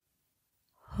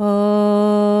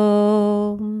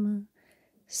Om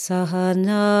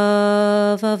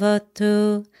Sahana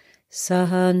Vavatu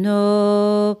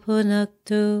Sahano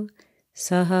Punaktu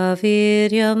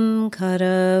Sahaviryam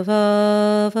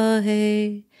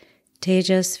Karavavahe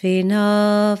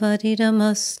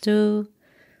Tejasvinavadidamastu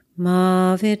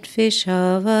Ma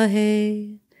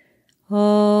Vidvishavahe.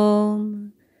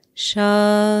 Om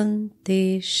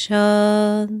Shanti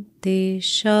Shanti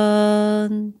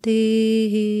Shanti.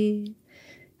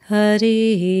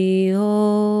 Hari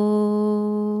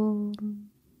Om.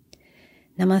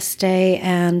 Namaste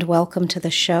and welcome to the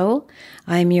show.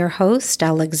 I'm your host,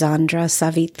 Alexandra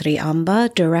Savitri Amba,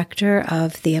 Director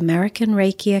of the American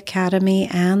Reiki Academy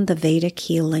and the Vedic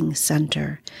Healing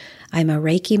Center. I'm a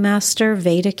Reiki Master,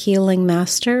 Vedic Healing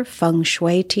Master, Feng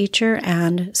Shui teacher,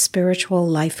 and spiritual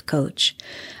life coach.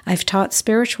 I've taught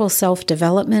spiritual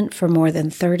self-development for more than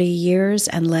 30 years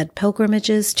and led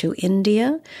pilgrimages to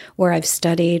India, where I've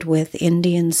studied with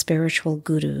Indian spiritual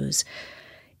gurus.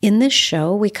 In this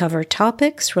show, we cover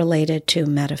topics related to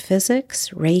metaphysics,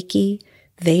 Reiki,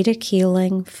 Vedic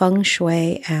healing, Feng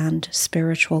Shui, and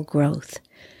spiritual growth.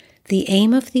 The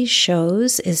aim of these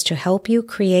shows is to help you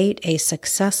create a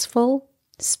successful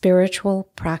spiritual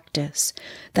practice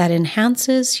that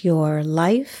enhances your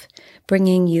life,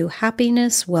 bringing you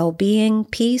happiness, well-being,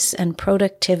 peace, and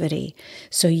productivity,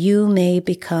 so you may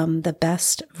become the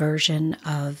best version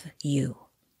of you.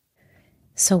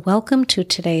 So welcome to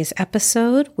today's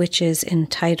episode, which is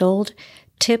entitled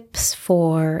Tips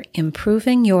for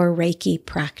Improving Your Reiki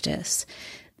Practice.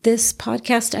 This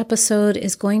podcast episode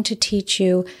is going to teach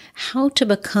you how to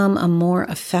become a more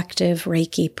effective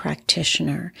Reiki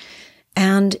practitioner.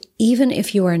 And even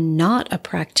if you are not a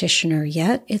practitioner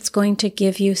yet, it's going to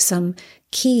give you some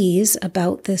keys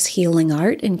about this healing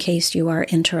art in case you are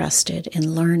interested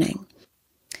in learning.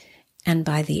 And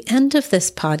by the end of this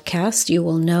podcast, you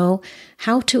will know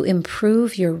how to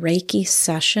improve your Reiki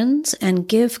sessions and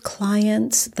give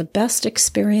clients the best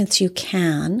experience you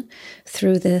can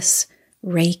through this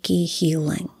Reiki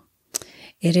healing.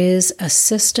 It is a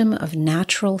system of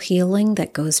natural healing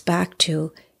that goes back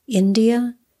to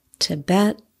India,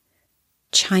 Tibet,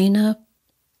 China,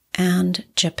 and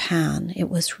Japan. It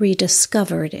was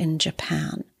rediscovered in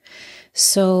Japan.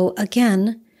 So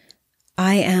again,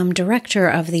 I am director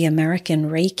of the American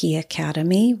Reiki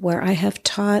Academy, where I have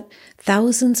taught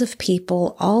thousands of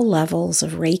people all levels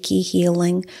of Reiki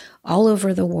healing all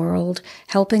over the world,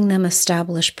 helping them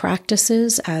establish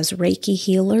practices as Reiki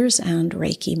healers and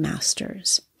Reiki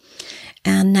masters.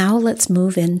 And now let's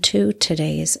move into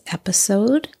today's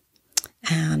episode,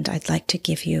 and I'd like to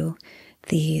give you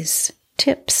these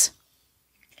tips.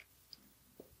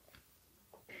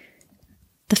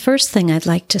 The first thing I'd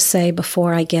like to say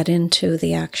before I get into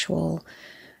the actual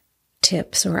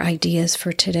tips or ideas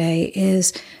for today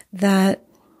is that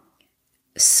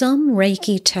some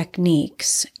Reiki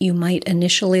techniques you might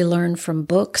initially learn from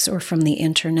books or from the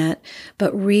internet,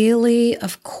 but really,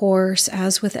 of course,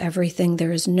 as with everything,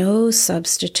 there is no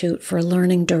substitute for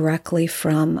learning directly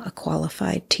from a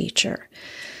qualified teacher.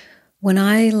 When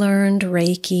I learned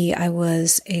Reiki, I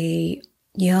was a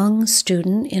young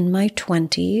student in my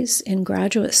 20s, in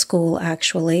graduate school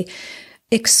actually,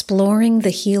 exploring the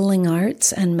healing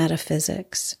arts and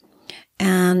metaphysics.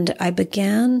 And I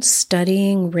began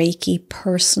studying Reiki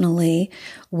personally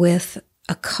with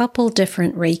a couple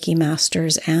different Reiki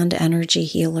masters and energy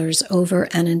healers over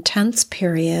an intense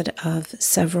period of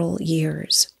several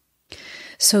years.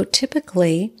 So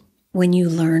typically, when you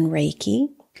learn Reiki,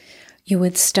 you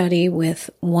would study with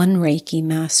one Reiki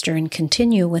master and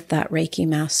continue with that Reiki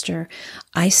master.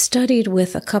 I studied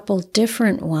with a couple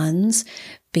different ones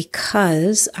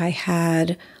because I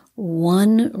had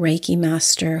one Reiki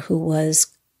master who was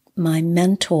my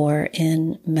mentor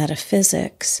in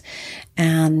metaphysics.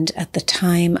 And at the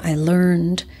time I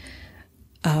learned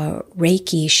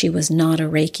Reiki, she was not a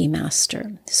Reiki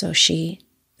master. So she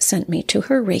sent me to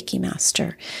her Reiki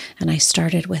master. And I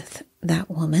started with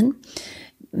that woman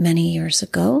many years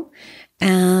ago.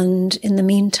 And in the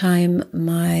meantime,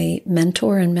 my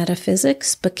mentor in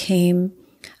metaphysics became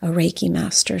a Reiki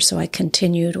master, so I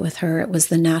continued with her. It was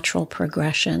the natural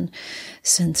progression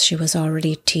since she was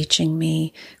already teaching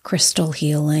me crystal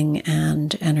healing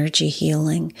and energy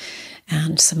healing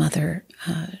and some other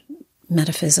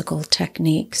metaphysical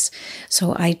techniques.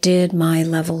 So I did my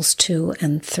levels 2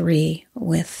 and 3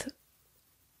 with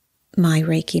my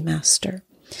Reiki master.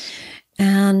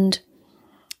 And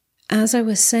as I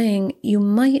was saying, you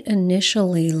might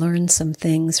initially learn some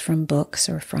things from books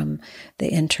or from the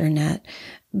internet,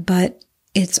 but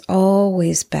it's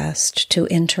always best to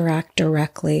interact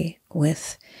directly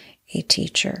with a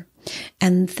teacher.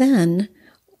 And then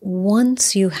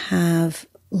once you have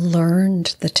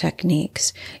learned the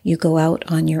techniques, you go out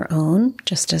on your own,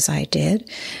 just as I did,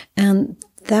 and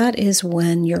that is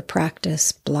when your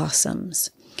practice blossoms.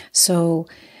 So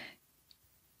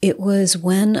it was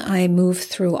when I moved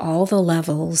through all the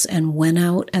levels and went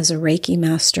out as a Reiki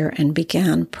master and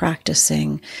began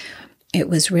practicing, it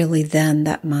was really then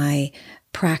that my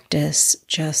practice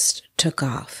just took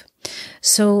off.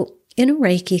 So in a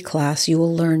Reiki class, you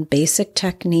will learn basic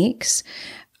techniques.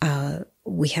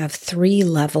 We have 3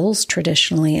 levels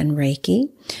traditionally in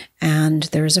Reiki, and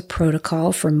there's a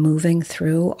protocol for moving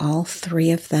through all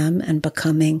 3 of them and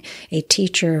becoming a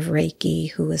teacher of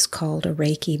Reiki who is called a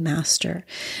Reiki master.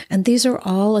 And these are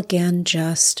all, again,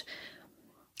 just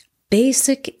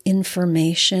basic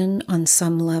information on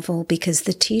some level, because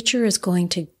the teacher is going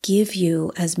to give you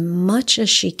as much as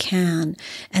she can,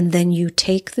 and then you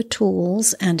take the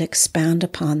tools and expand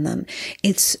upon them.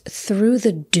 It's through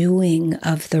the doing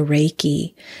of the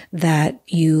Reiki that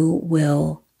you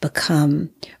will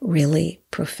become really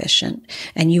proficient,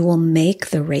 and you will make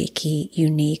the Reiki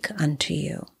unique unto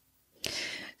you.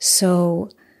 So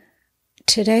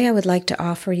today, I would like to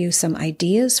offer you some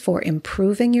ideas for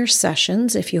improving your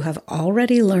sessions if you have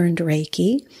already learned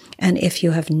Reiki. And if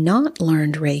you have not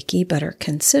learned Reiki but are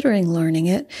considering learning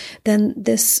it, then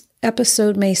this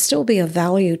episode may still be of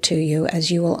value to you,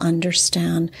 as you will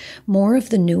understand more of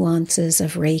the nuances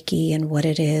of Reiki and what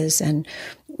it is, and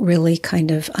really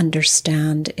kind of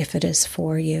understand if it is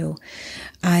for you.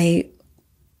 I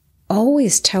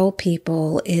always tell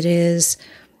people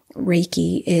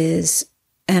Reiki is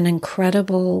an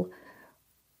incredible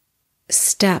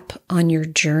step on your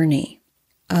journey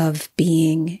of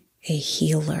being a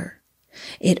healer.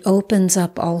 It opens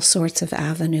up all sorts of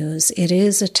avenues. It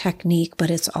is a technique, but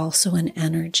it's also an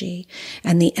energy.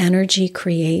 And the energy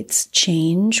creates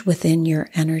change within your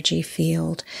energy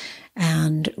field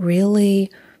and really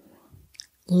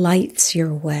lights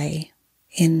your way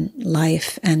in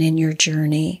life and in your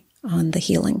journey on the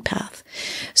healing path.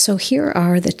 So here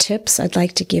are the tips I'd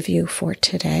like to give you for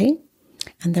today.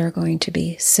 And there are going to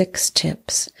be 6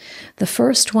 tips. The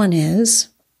first one is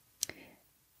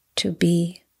to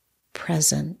be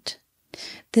present.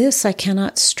 This I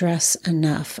cannot stress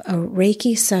enough. A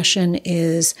Reiki session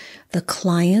is the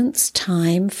client's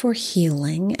time for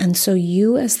healing, and so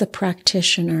you as the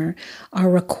practitioner are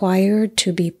required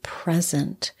to be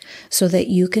present so that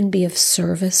you can be of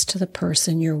service to the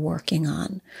person you're working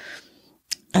on.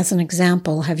 As an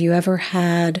example, have you ever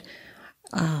had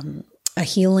a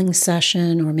healing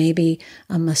session or maybe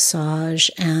a massage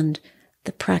and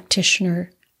the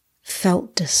practitioner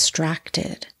felt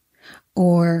distracted,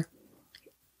 or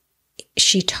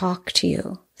she talked to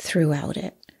you throughout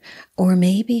it, or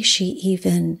maybe she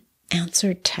even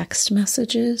answered text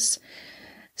messages?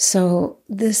 So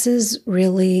this is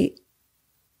really,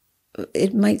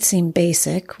 it might seem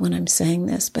basic when I'm saying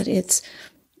this, but it's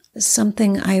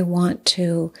something I want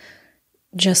to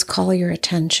just call your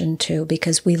attention to,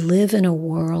 because we live in a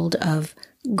world of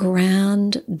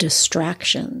grand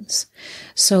distractions.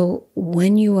 So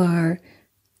when you are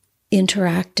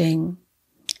interacting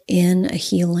in a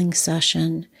healing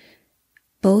session,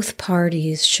 both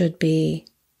parties should be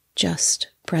just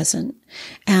present.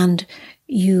 And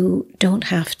you don't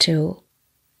have to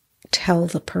tell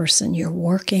the person you're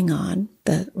working on,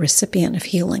 the recipient of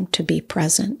healing, to be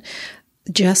present.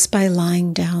 Just by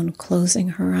lying down, closing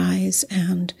her eyes,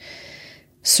 and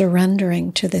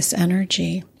surrendering to this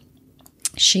energy,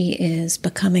 she is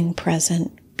becoming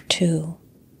present to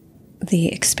the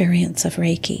experience of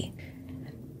Reiki.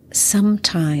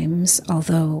 Sometimes,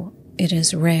 although it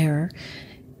is rare,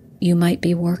 you might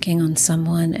be working on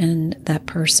someone and that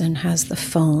person has the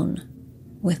phone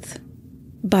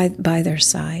by their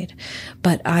side.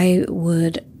 But I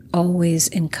would always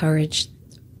encourage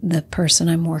the person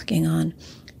I'm working on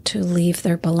to leave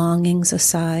their belongings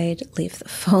aside, leave the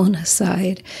phone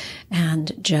aside,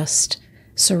 and just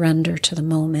surrender to the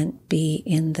moment, be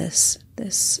in this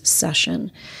session.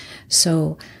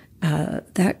 So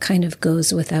that kind of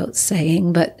goes without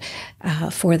saying, but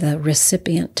for the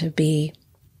recipient to be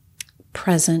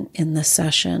present in the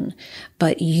session.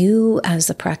 But you as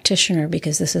the practitioner,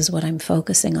 because this is what I'm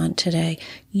focusing on today,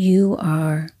 you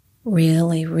are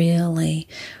really, really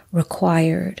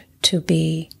required to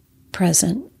be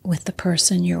present with the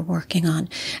person you're working on.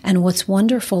 And what's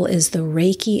wonderful is the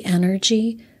Reiki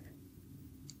energy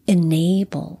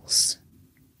enables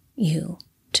you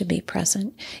to be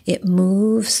present. It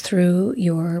moves through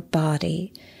your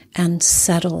body and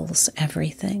settles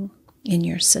everything in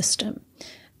your system,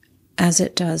 as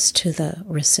it does to the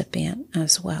recipient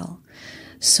as well.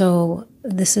 So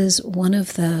this is one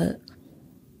of the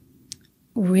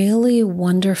really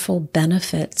wonderful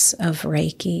benefits of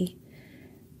Reiki,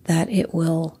 that it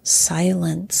will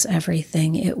silence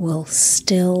everything, it will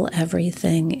still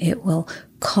everything, it will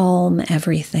calm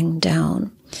everything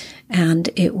down, and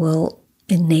it will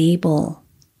enable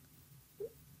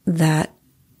that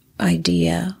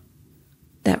idea,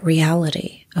 that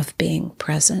reality of being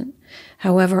present.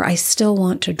 However, I still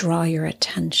want to draw your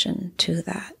attention to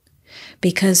that,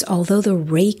 because although the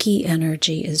Reiki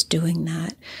energy is doing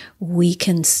that, we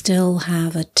can still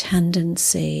have a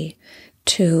tendency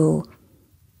to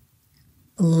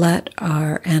let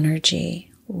our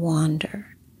energy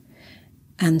wander.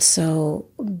 And so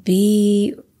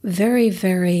be very,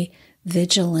 very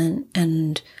vigilant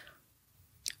and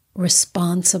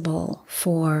responsible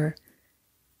for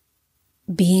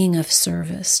being of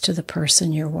service to the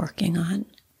person you're working on.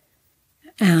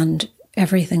 And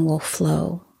everything will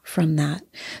flow from that.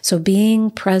 So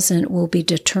being present will be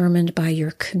determined by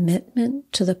your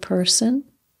commitment to the person.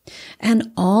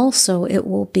 And also it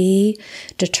will be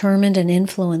determined and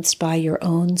influenced by your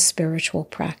own spiritual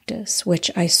practice,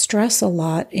 which I stress a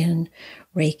lot in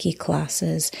Reiki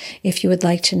classes. If you would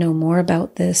like to know more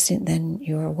about this, then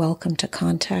you are welcome to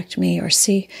contact me, or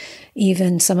see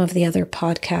even some of the other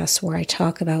podcasts where I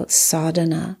talk about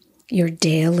sadhana, your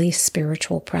daily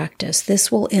spiritual practice.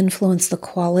 This will influence the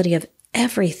quality of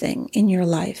everything in your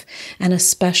life, and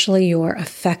especially your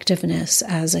effectiveness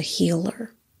as a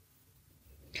healer.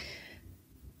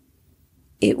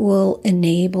 It will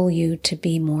enable you to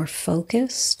be more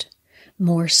focused,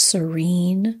 more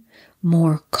serene,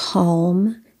 more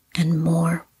calm, and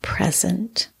more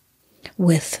present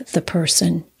with the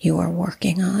person you are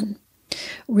working on.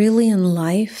 Really, in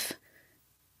life,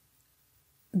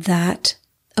 that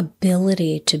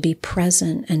ability to be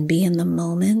present and be in the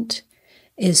moment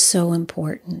is so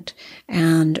important.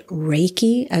 And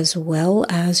Reiki, as well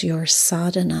as your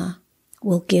sadhana,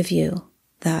 will give you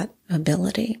that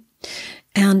ability.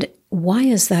 And why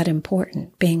is that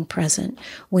important, being present?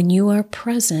 When you are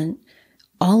present,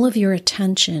 all of your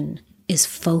attention is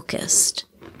focused,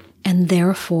 and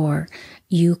therefore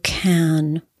you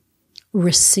can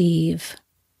receive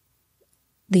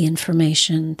the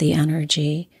information, the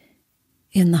energy,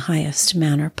 in the highest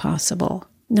manner possible,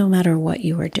 no matter what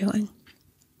you are doing.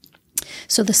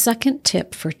 So the second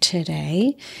tip for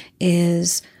today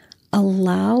is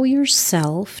allow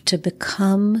yourself to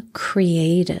become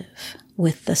creative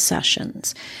with the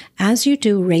sessions. As you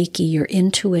do Reiki, your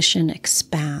intuition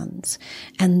expands,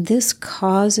 and this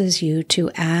causes you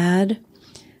to add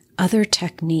other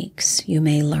techniques you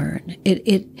may learn.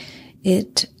 It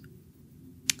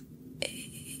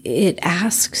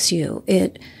asks you,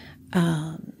 it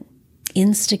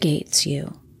instigates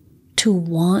you to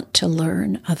want to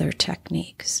learn other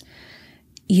techniques.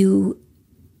 You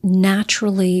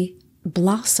naturally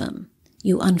blossom.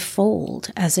 You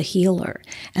unfold as a healer.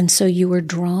 And so you are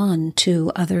drawn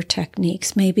to other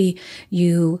techniques. Maybe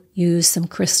you use some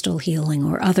crystal healing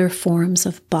or other forms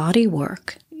of body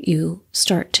work you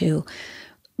start to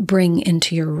bring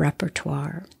into your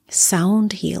repertoire.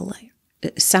 Sound healing.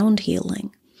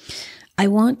 I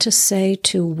want to say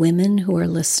to women who are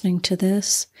listening to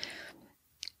this,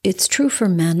 it's true for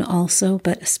men also,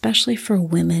 but especially for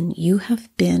women, you have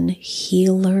been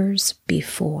healers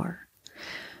before.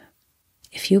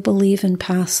 If you believe in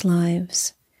past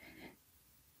lives,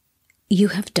 you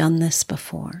have done this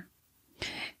before.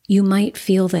 You might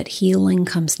feel that healing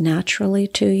comes naturally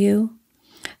to you,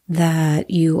 that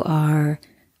you are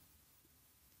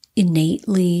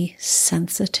innately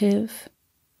sensitive.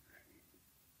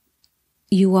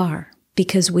 You are,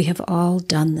 because we have all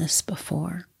done this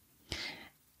before.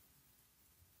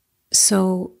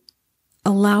 So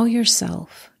allow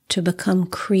yourself to become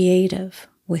creative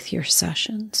with your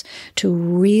sessions, to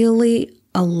really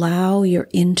allow your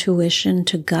intuition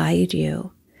to guide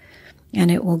you.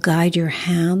 And it will guide your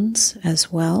hands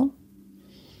as well.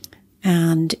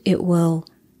 And it will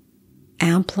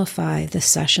amplify the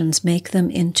sessions, make them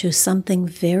into something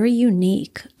very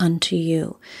unique unto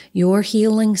you. Your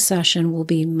healing session will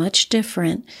be much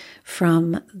different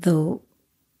from the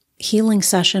healing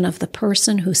session of the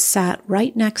person who sat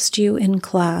right next to you in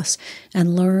class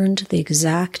and learned the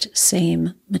exact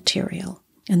same material.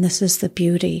 And this is the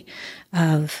beauty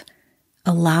of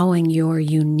allowing your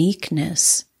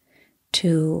uniqueness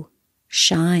to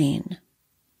shine.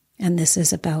 And this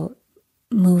is about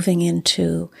moving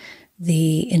into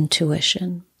the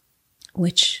intuition,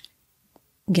 which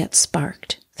gets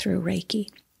sparked through Reiki.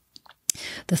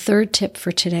 The third tip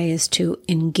for today is to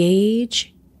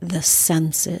engage the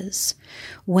senses.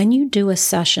 When you do a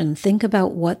session, think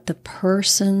about what the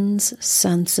person's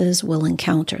senses will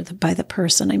encounter. By the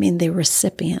person, I mean the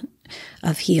recipient.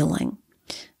 of healing.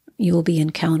 You will be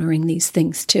encountering these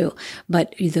things too.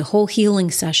 But the whole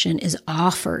healing session is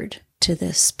offered to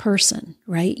this person,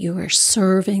 right? You are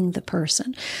serving the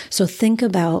person. So think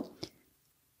about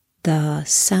the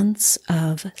sense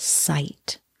of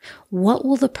sight. What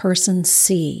will the person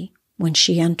see when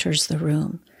she enters the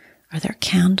room? Are there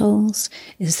candles?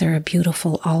 Is there a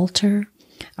beautiful altar?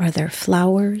 Are there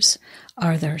flowers?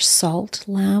 Are there salt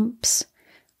lamps?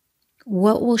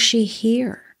 What will she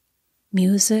hear?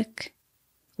 Music?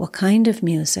 What kind of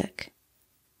music?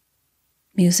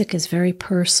 Music is very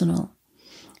personal.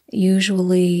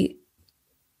 Usually,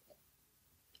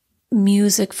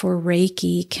 music for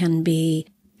Reiki can be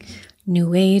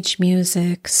New Age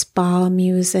music, spa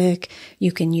music.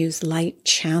 You can use light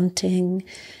chanting,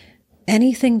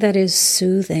 anything that is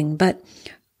soothing. But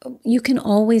you can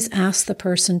always ask the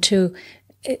person too,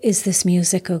 is this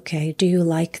music okay? Do you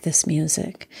like this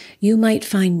music? You might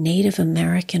find Native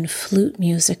American flute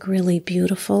music really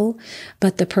beautiful,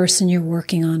 but the person you're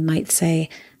working on might say,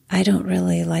 I don't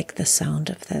really like the sound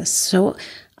of this. So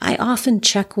I often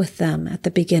check with them at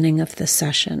the beginning of the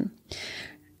session.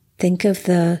 Think of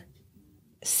the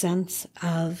sense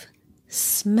of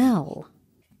smell.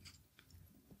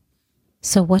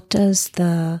 So what does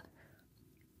the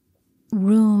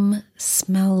room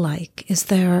smell like? Is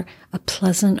there a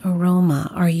pleasant aroma?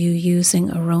 Are you using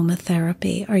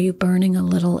aromatherapy? Are you burning a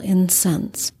little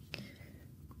incense?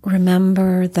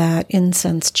 Remember that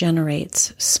incense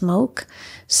generates smoke,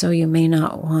 so you may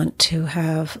not want to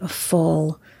have a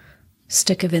full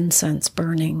stick of incense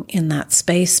burning in that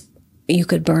space. You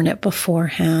could burn it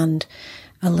beforehand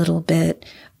a little bit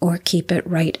or keep it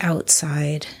right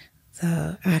outside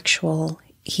the actual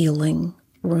healing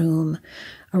room.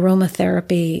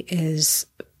 Aromatherapy is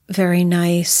very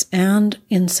nice and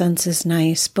incense is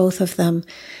nice. Both of them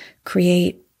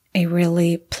create a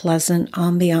really pleasant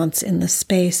ambiance in the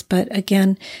space. But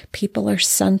again, people are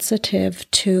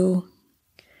sensitive to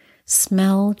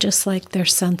smell just like they're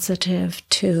sensitive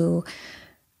to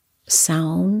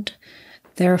sound.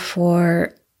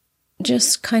 Therefore,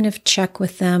 just kind of check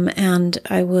with them. And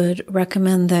I would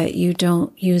recommend that you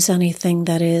don't use anything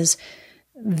that is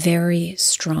very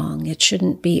strong. It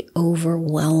shouldn't be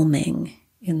overwhelming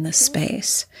in the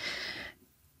space.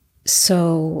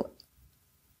 So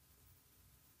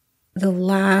the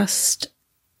last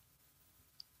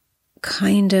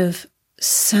kind of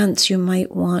sense you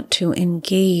might want to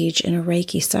engage in a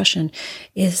Reiki session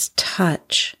is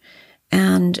touch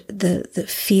and the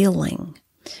feeling.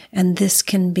 And this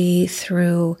can be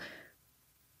through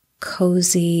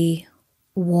cozy,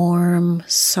 warm,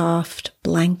 soft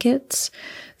blankets,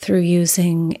 through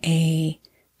using a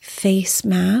face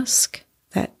mask.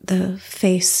 That the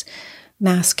face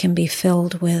mask can be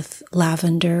filled with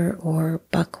lavender or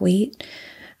buckwheat,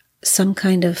 some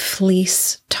kind of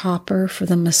fleece topper for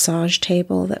the massage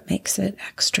table that makes it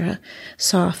extra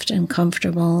soft and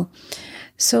comfortable.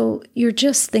 So you're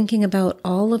just thinking about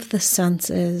all of the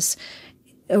senses.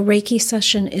 A Reiki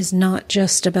session is not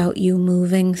just about you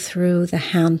moving through the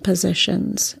hand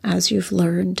positions as you've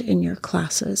learned in your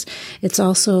classes. It's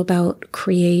also about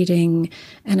creating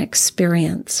an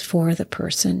experience for the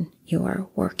person you are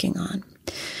working on.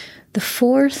 The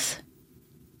fourth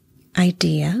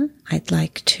idea I'd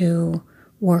like to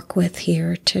work with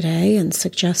here today and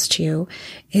suggest to you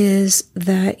is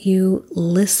that you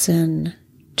listen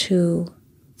to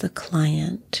the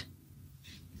client.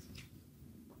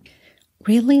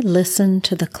 Really listen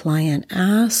to the client.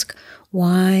 Ask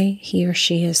why he or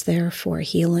she is there for a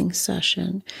healing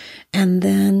session. And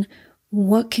then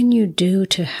what can you do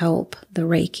to help the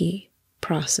Reiki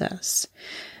process?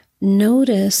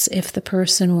 Notice if the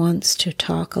person wants to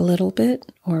talk a little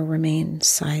bit or remain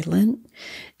silent.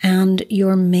 And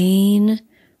your main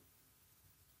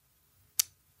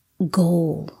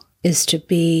goal is to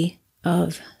be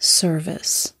of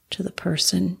service to the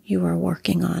person you are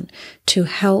working on, to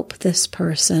help this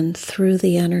person through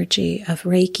the energy of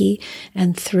Reiki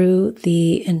and through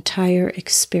the entire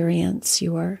experience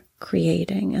you are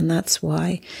creating. And that's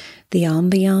why the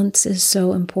ambiance is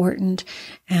so important,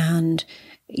 and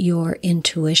your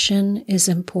intuition is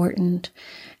important,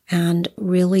 and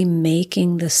really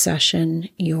making the session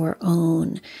your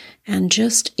own and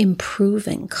just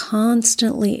improving,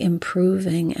 constantly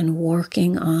improving and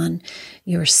working on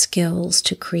your skills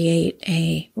to create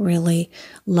a really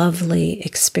lovely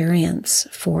experience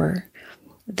for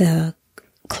the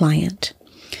client.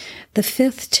 The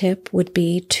fifth tip would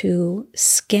be to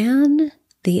scan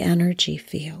the energy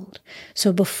field.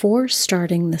 So before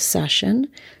starting the session,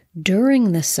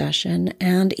 during the session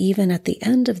and even at the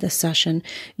end of the session,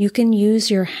 you can use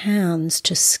your hands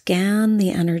to scan the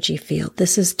energy field.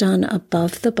 This is done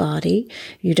above the body.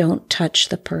 You don't touch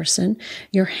the person.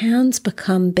 Your hands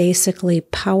become basically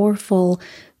powerful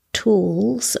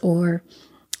tools, or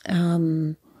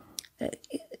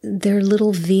they're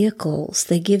little vehicles.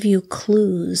 They give you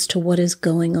clues to what is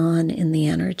going on in the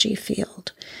energy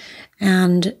field.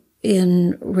 And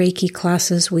in Reiki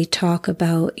classes, we talk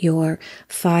about your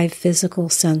 5 physical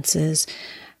senses.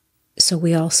 So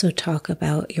we also talk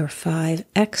about your 5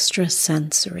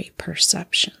 extrasensory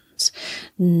perceptions.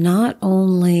 Not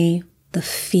only the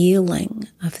feeling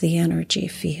of the energy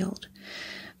field,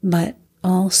 but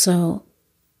also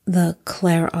the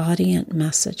clairaudient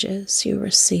messages you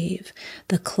receive,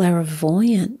 the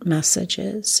clairvoyant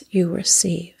messages you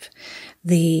receive,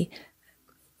 the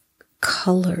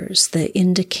colors, the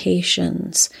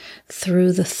indications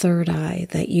through the third eye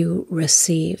that you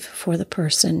receive for the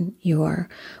person you're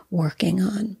working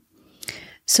on.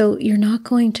 So you're not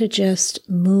going to just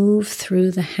move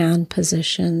through the hand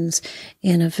positions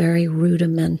in a very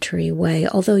rudimentary way,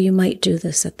 although you might do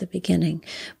this at the beginning.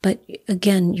 But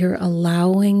again, you're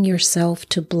allowing yourself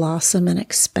to blossom and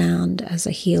expand as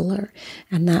a healer.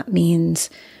 And that means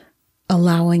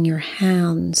allowing your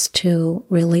hands to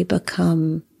really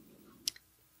become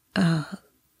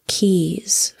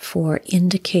keys for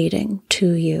indicating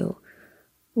to you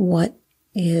what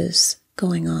is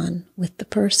going on with the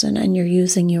person. And you're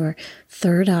using your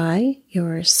third eye,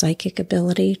 your psychic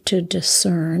ability, to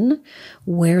discern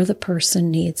where the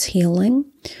person needs healing,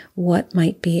 what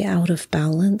might be out of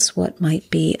balance, what might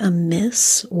be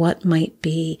amiss, what might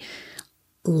be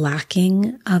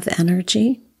lacking of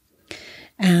energy,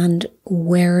 and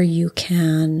where you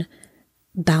can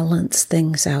balance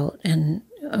things out. And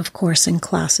of course, in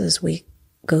classes, we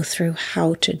go through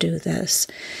how to do this,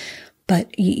 but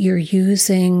you're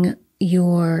using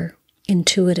your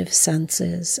intuitive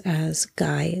senses as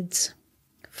guides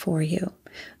for you.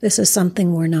 This is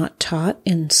something we're not taught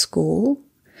in school.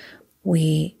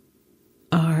 We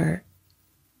are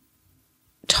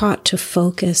taught to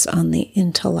focus on the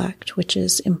intellect, which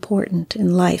is important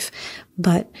in life,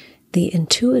 but the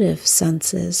intuitive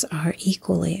senses are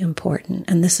equally important.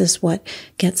 And this is what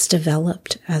gets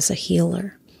developed as a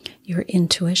healer. Your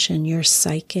intuition, your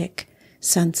psychic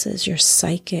senses, your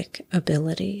psychic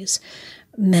abilities.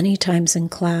 Many times in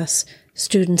class,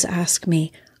 students ask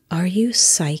me, "Are you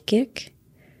psychic?"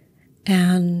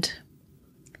 And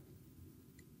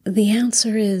the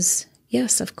answer is,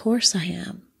 yes, of course I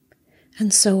am.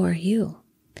 And so are you.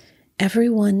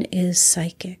 Everyone is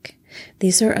psychic.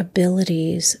 These are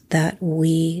abilities that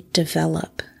we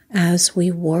develop as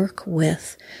we work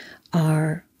with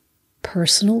our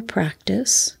personal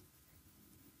practice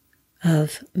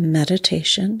of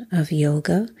meditation, of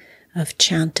yoga, of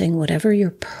chanting, whatever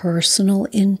your personal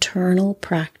internal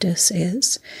practice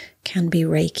is, can be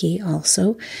Reiki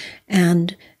also.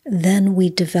 And then we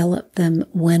develop them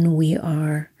when we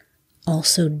are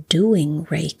also doing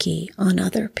Reiki on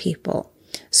other people.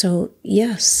 So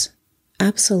yes,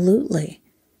 absolutely,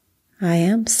 I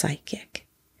am psychic.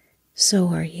 So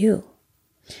are you.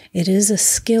 It is a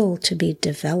skill to be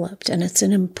developed, and it's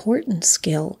an important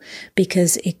skill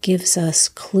because it gives us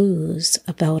clues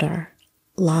about our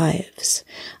lives,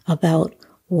 about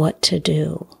what to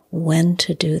do, when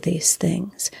to do these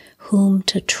things, whom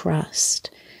to trust,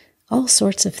 all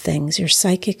sorts of things. Your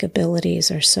psychic abilities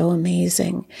are so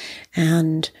amazing,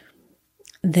 and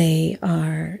they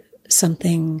are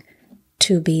something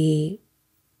to be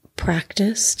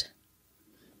practiced,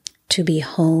 to be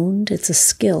honed. It's a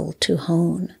skill to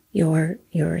hone your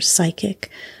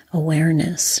psychic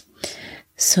awareness.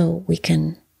 So we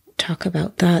can talk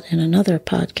about that in another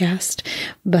podcast.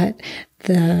 But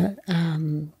the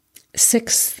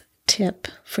 6th tip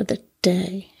for the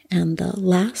day, and the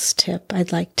last tip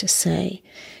I'd like to say,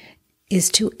 is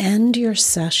to end your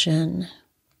session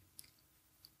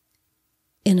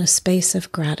in a space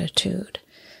of gratitude.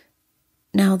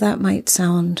 Now, that might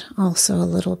sound also a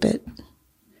little bit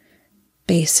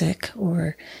basic,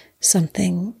 or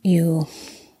something you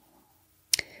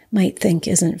might think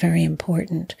isn't very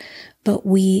important, but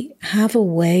we have a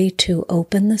way to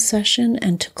open the session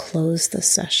and to close the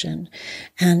session.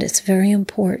 And it's very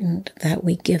important that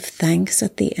we give thanks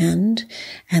at the end,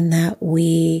 and that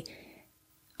we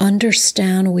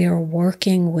understand we are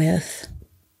working with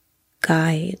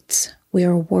guides. We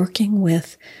are working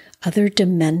with other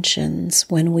dimensions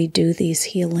when we do these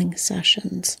healing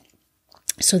sessions.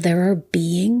 So there are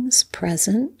beings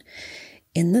present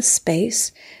in the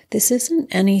space. This isn't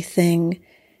anything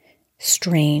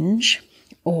strange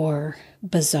or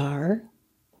bizarre.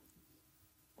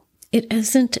 It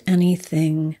isn't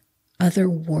anything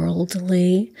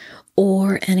otherworldly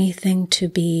or anything to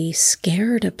be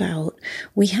scared about.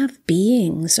 We have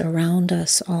beings around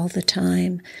us all the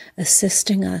time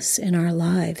assisting us in our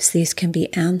lives. These can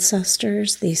be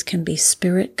ancestors, these can be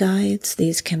spirit guides,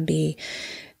 these can be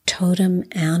totem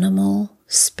animal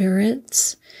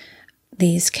spirits,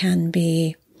 these can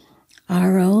be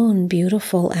our own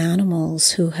beautiful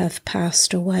animals who have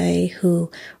passed away, who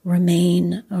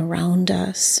remain around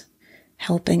us,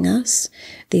 helping us.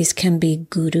 These can be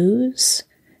gurus.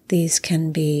 These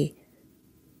can be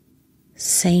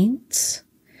saints.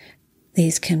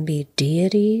 These can be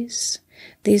deities.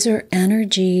 These are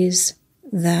energies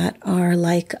that are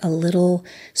like a little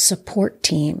support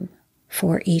team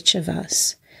for each of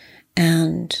us.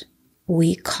 And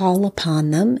we call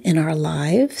upon them in our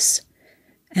lives,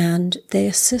 and they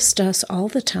assist us all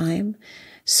the time.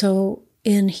 So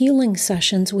in healing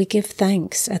sessions, we give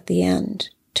thanks at the end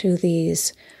to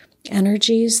these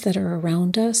energies that are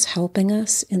around us, helping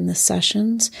us in the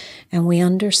sessions, and we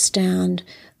understand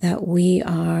that we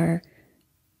are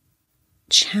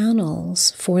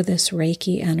channels for this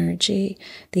Reiki energy.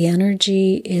 The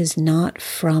energy is not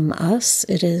from us,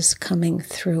 it is coming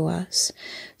through us.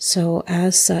 So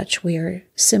as such, we are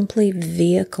simply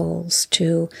vehicles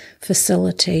to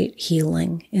facilitate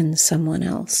healing in someone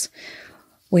else.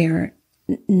 We are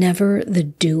never the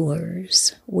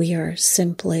doers. We are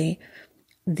simply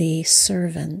the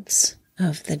servants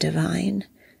of the divine,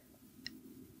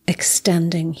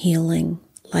 extending healing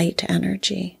light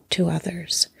energy to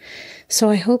others. So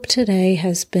I hope today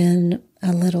has been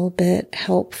a little bit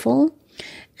helpful.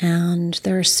 And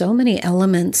there are so many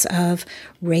elements of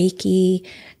Reiki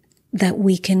that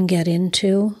we can get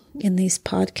into in these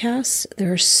podcasts.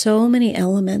 There are so many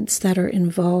elements that are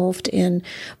involved in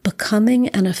becoming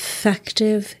an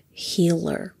effective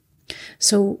healer.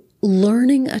 So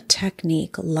learning a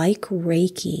technique like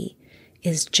Reiki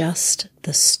is just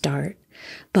the start,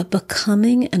 but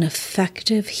becoming an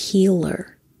effective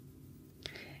healer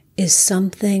is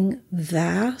something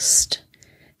vast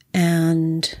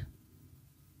and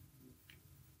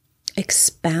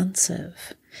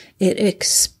expansive. It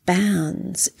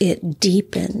expands, it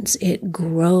deepens, it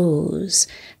grows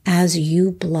as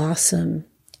you blossom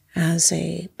as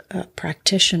a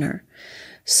practitioner.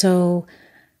 So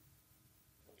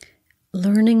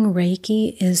learning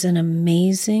Reiki is an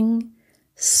amazing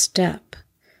step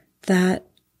that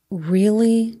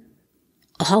really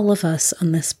all of us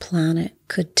on this planet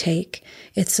could take.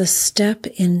 It's a step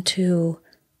into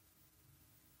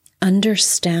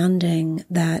understanding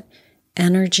that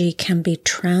energy can be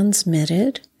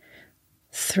transmitted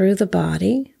through the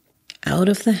body, out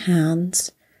of the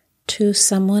hands, to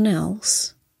someone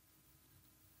else.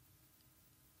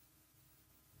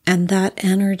 And that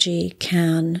energy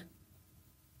can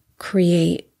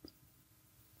create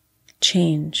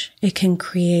change. It can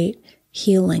create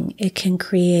healing. It can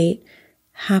create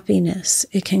happiness.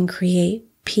 It can create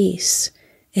peace.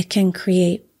 It can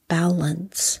create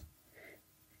balance.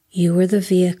 You are the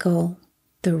vehicle.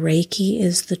 The Reiki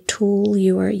is the tool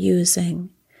you are using,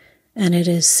 and it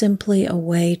is simply a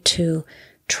way to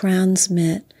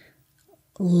transmit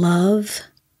love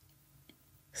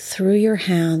through your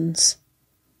hands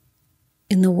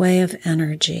in the way of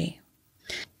energy.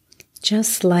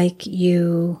 Just like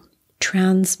you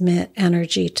transmit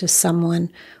energy to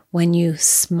someone when you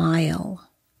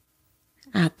smile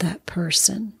at that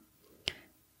person.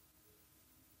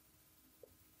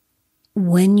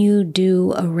 When you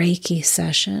do a Reiki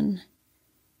session,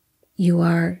 you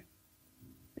are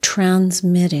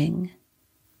transmitting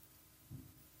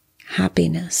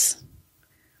happiness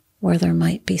where there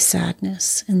might be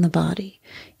sadness in the body.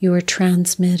 You are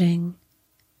transmitting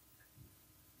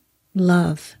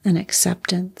love and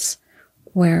acceptance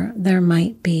where there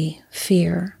might be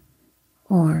fear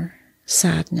or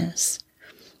sadness.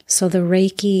 So the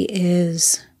Reiki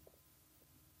is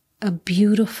a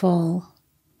beautiful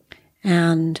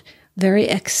and very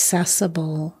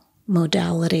accessible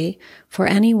modality for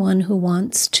anyone who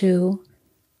wants to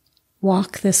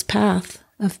walk this path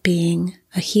of being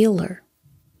a healer.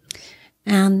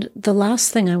 And the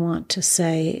last thing I want to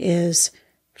say is,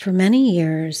 for many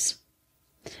years,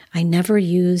 I never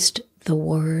used the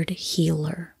word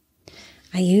healer.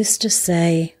 I used to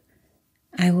say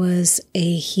I was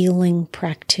a healing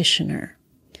practitioner.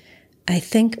 I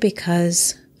think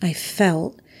because I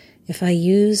felt if I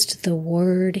used the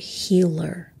word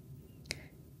healer,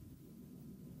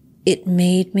 it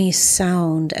made me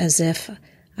sound as if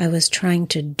I was trying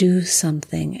to do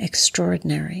something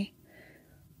extraordinary.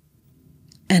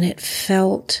 And it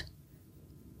felt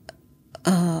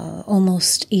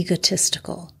almost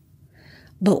egotistical.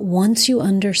 But once you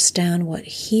understand what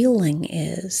healing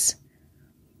is,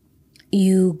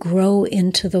 you grow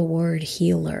into the word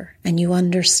healer, and you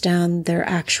understand there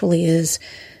actually is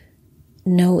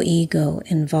no ego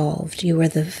involved. You are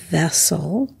the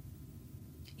vessel,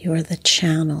 you are the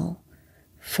channel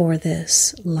for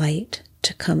this light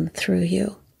to come through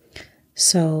you.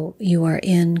 So you are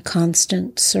in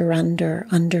constant surrender,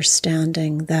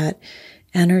 understanding that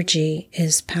energy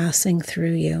is passing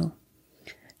through you.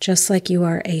 Just like you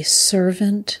are a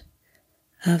servant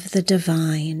of the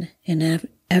divine in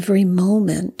every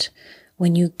moment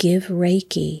when you give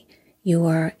Reiki, you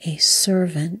are a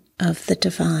servant of the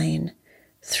divine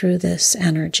through this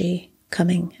energy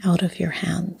coming out of your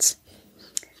hands.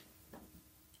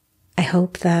 I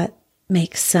hope that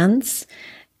makes sense,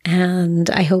 and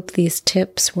I hope these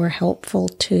tips were helpful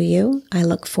to you. I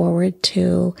look forward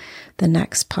to the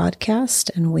next podcast,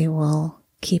 and we will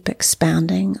keep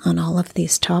expanding on all of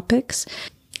these topics.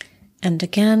 And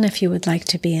again, if you would like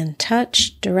to be in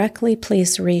touch directly,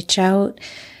 please reach out.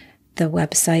 The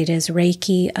website is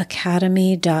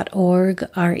reikiacademy.org,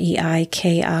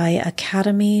 REIKI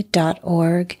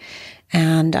academy.org.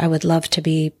 And I would love to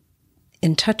be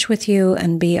in touch with you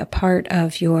and be a part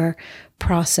of your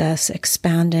process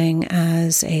expanding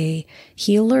as a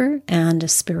healer and a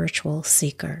spiritual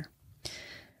seeker.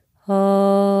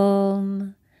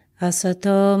 Om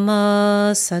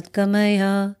Asatoma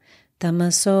Sadgamaya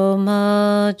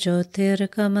Tamasoma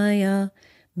Jyotirgamaya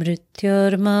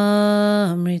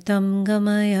Mrityurma Amritam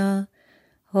Gamaya.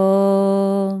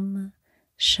 Om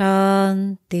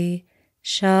Shanti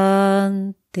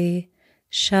Shanti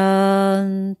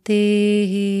Shanti.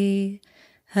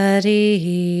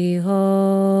 Hari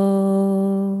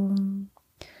Om.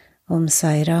 Om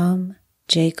Sai Ram.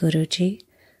 Jai Guruji.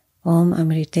 Om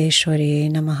Amriteshwari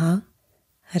Namaha.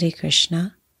 Hare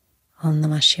Krishna. Om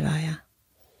Namah Shivaya.